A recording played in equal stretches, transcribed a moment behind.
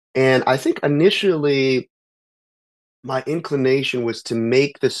And I think initially my inclination was to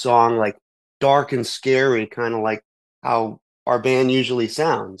make the song like dark and scary, kind of like how our band usually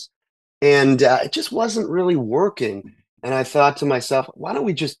sounds. And it just wasn't really working. And I thought to myself, why don't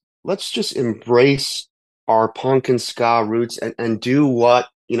we just let's just embrace our punk and ska roots and do what,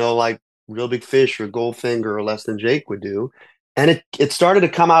 like Real Big Fish or Goldfinger or Less Than Jake would do. And it started to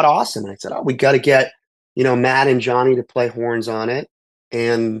come out awesome. And I said, oh, we got to get, Matt and Johnny to play horns on it.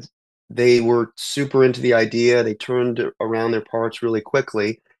 And they were super into the idea. They turned around their parts really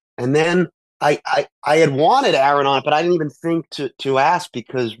quickly. And then I had wanted Aaron on it, but I didn't even think to ask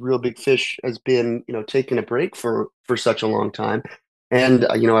because Real Big Fish has been, taking a break for such a long time. And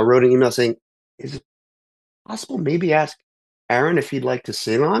I wrote an email saying, "Is it possible maybe ask Aaron if he'd like to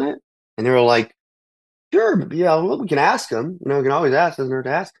sing on it?" And they were like, "Sure, yeah, well, we can ask him. We can always ask, doesn't hurt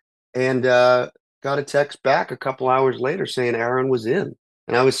to ask." And got a text back a couple hours later saying Aaron was in,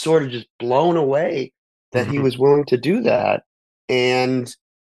 and I was sort of just blown away that he Mhm. was willing to do that. And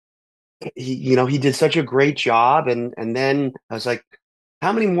he did such a great job. And then I was like,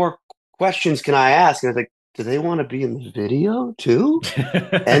 how many more questions can I ask? And I was like, do they want to be in the video too?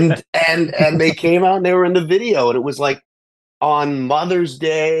 And they came out and they were in the video, and it was like on Mother's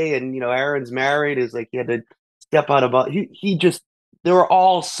Day, and Aaron's married. Is like he had to step out of he just they were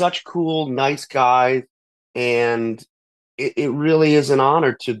all such cool, nice guys, and it really is an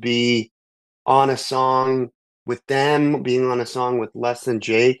honor to be on a song with them, being on a song with Less Than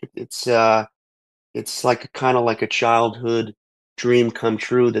Jake. It's like kind of like a childhood dream come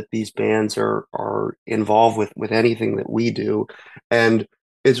true that these bands are involved with anything that we do. And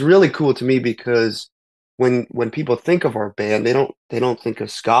it's really cool to me because when people think of our band, they don't think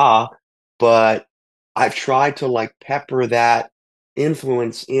of ska, but I've tried to like pepper that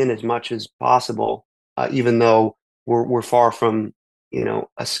influence in as much as possible, even though we're far from,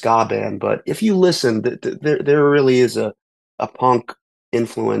 a ska band. But if you listen, there really is a punk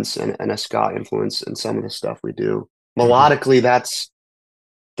influence and a ska influence in some of the stuff we do. Mhm. Melodically,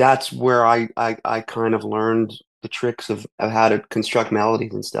 that's where I kind of learned the tricks of how to construct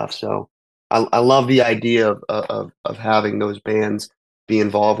melodies and stuff. So I love the idea of having those bands be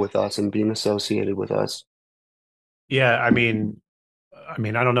involved with us and being associated with us. Yeah, I mean, I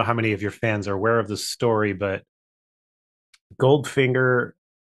don't know how many of your fans are aware of this story, but Goldfinger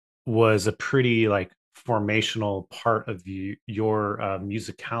was a pretty like formational part of your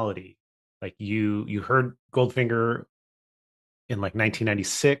musicality. Like you heard Goldfinger in like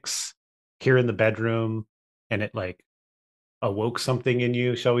 1996 here in the bedroom, and it like awoke something in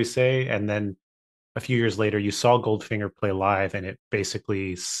you, shall we say? And then a few years later, you saw Goldfinger play live, and it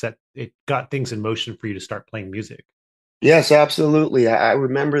basically got things in motion for you to start playing music. Yes, absolutely. I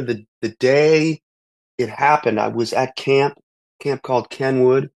remember the day it happened. I was at camp called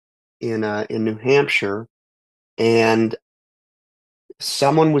Kenwood in New Hampshire, and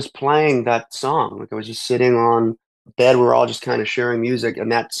someone was playing that song. Like I was just sitting on bed, we were all just kind of sharing music,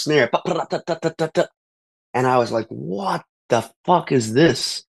 and that snare, and I was like, "What the fuck is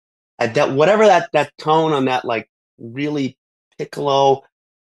this?" And that whatever that tone on that like really piccolo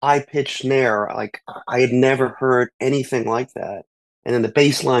high pitched snare, like I had never heard anything like that. And then the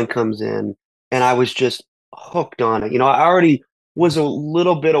bass line comes in, and I was just hooked on it. I already was a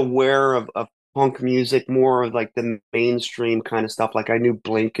little bit aware of punk music, more of like the mainstream kind of stuff. Like I knew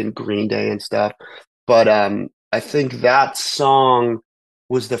Blink and Green Day and stuff, but I think that song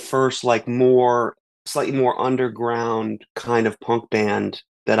was the first like slightly more underground kind of punk band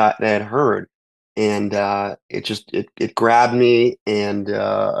that I had heard, and it grabbed me. And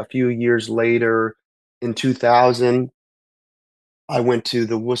a few years later, in 2000, I went to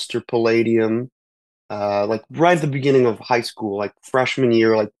the Worcester Palladium, like right at the beginning of high school, like freshman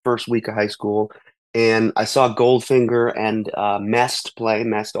year, like first week of high school, and I saw Goldfinger and Mest play.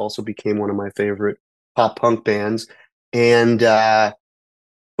 Mest also became one of my favorite pop punk bands, and it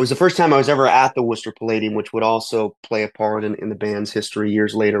was the first time I was ever at the Worcester Palladium, which would also play a part in the band's history.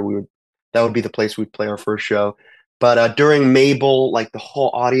 Years later, that would be the place we'd play our first show. But during Mabel, like the whole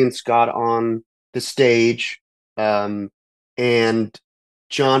audience got on the stage, um, and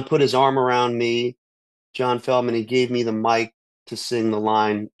John put his arm around me, John Feldman, he gave me the mic to sing the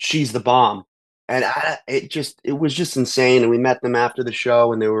line, "She's the bomb." And it was just insane. And we met them after the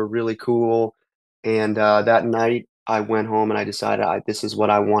show, and they were really cool. And that night, I went home and I decided this is what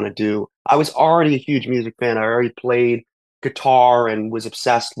I want to do. I was already a huge music fan. I already played guitar and was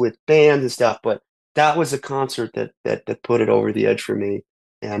obsessed with bands and stuff, but that was a concert that put it over the edge for me.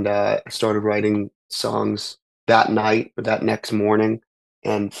 And I started writing songs that night or that next morning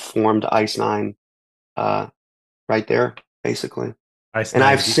and formed Ice Nine uh, right there, basically. Ice And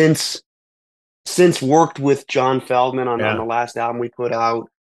I've Nine. since worked with John Feldman on the Yeah. last album we put out.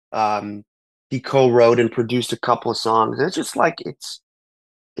 Um, he co-wrote and produced a couple of songs. It's just like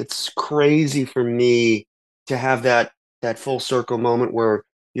it's crazy for me to have that full circle moment where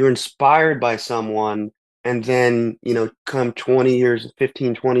you're inspired by someone and then, come 20 years,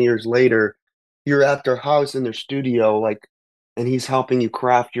 15, 20 years later, you're at their house in their studio, like, and he's helping you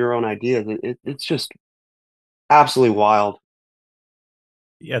craft your own ideas. It's just absolutely wild.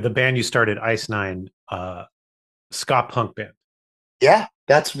 Yeah, the band you started, Ice Nine, ska punk band. Yeah,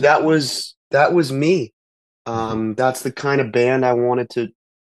 that was me. Mhm. That's the kind of band I wanted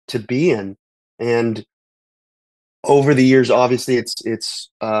to be in. And over the years, obviously it's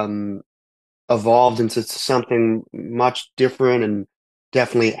evolved into something much different and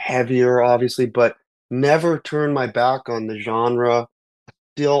definitely heavier, obviously, but never turned my back on the genre.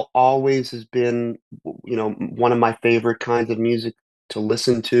 Still always has been, one of my favorite kinds of music to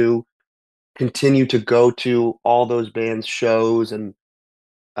listen to. Continue to go to all those bands' shows, and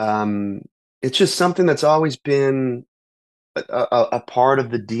um, it's just something that's always been a part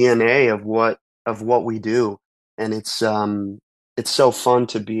of the DNA of what we do, and it's so fun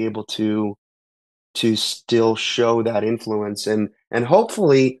to be able to still show that influence and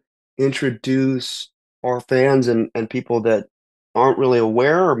hopefully introduce our fans and people that aren't really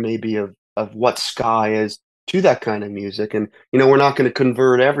aware or maybe of what ska is to that kind of music. And we're not going to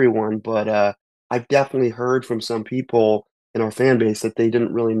convert everyone, but I've definitely heard from some people in our fan base that they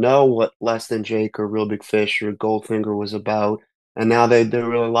didn't really know what Less Than Jake or Real Big Fish or Goldfinger was about, and now they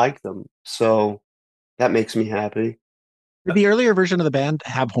really like them. So that makes me happy. Did the earlier version of the band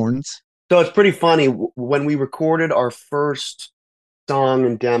have horns? So it's pretty funny. When we recorded our first song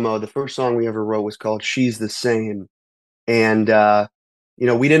and demo, the first song we ever wrote was called She's the Same. And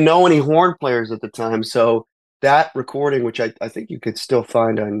we didn't know any horn players at the time. So that recording, which I think you could still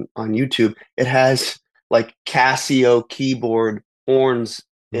find on YouTube, it has like Casio keyboard horns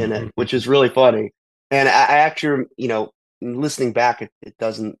in it, which is really funny. And I actually, listening back, it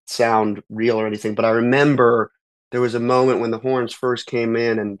doesn't sound real or anything, but I remember there was a moment when the horns first came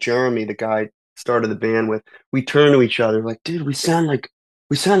in and Jeremy, the guy started the band with, we turned to each other like, dude, we sound like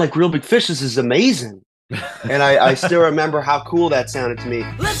Real Big Fish. This is amazing. And I still remember how cool that sounded to me.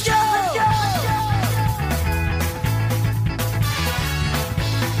 Let's go! Let's go!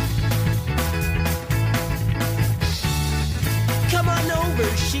 Come on over,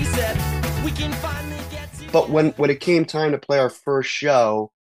 she said. We can finally get to. But when it came time to play our first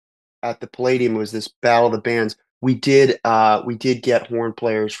show at the Palladium, it was this Battle of the Bands. We did get horn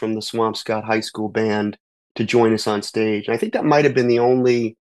players from the Swampscott High School band to join us on stage. And I think that might have been the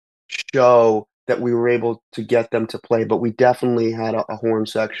only show that we were able to get them to play, but we definitely had a horn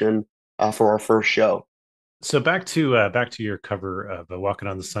section for our first show. So back to your cover of "Walking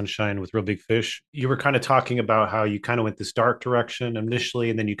on the Sunshine" with Real Big Fish. You were kind of talking about how you kind of went this dark direction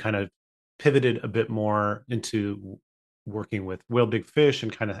initially, and then you kind of pivoted a bit more into working with Real Big Fish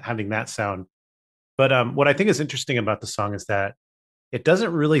and kind of having that sound. But what I think is interesting about the song is that it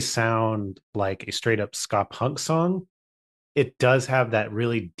doesn't really sound like a straight up ska punk song. It does have that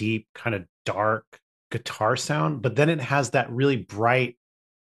really deep, kind of dark guitar sound, but then it has that really bright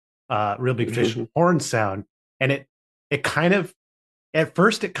Real Big Fish Mhm. horn sound, and it kind of at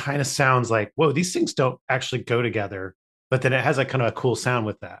first it kind of sounds like whoa, these things don't actually go together, but then it has a kind of a cool sound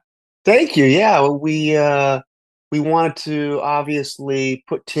with that. Thank you. Yeah, well, we wanted to obviously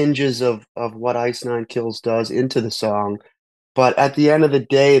put tinges of what Ice Nine Kills does into the song, but at the end of the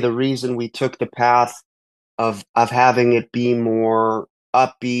day, the reason we took the path of having it be more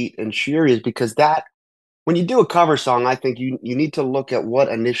upbeat and cheery is because that when you do a cover song, I think you need to look at what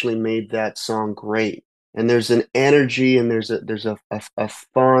initially made that song great. And there's an energy and there's a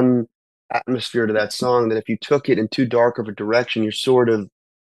fun atmosphere to that song that if you took it in too dark of a direction, you're sort of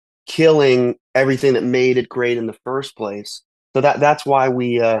killing everything that made it great in the first place. So that's why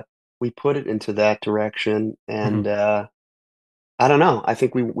we put it into that direction. And Mhm. I don't know. I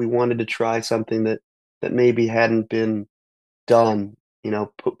think we wanted to try something that maybe hadn't been done,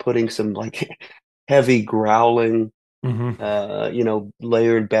 putting some like heavy growling, Mhm.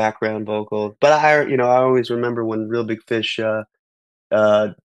 layered background vocals. But I always remember when Real Big Fish, uh,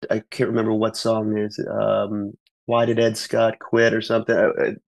 I can't remember what song it is. Why did Ed Scott quit or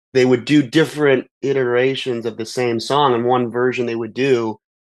something? They would do different iterations of the same song, and one version they would do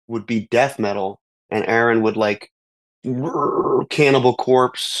would be death metal, and Aaron would like Cannibal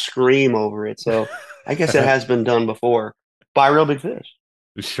Corpse scream over it. So I guess it has been done before by Real Big Fish.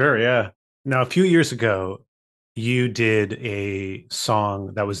 Sure, yeah. Now, a few years ago, you did a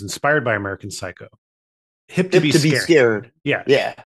song that was inspired by American Psycho, "Hip to Hip Be to be Scared." scared. Yeah. Yeah.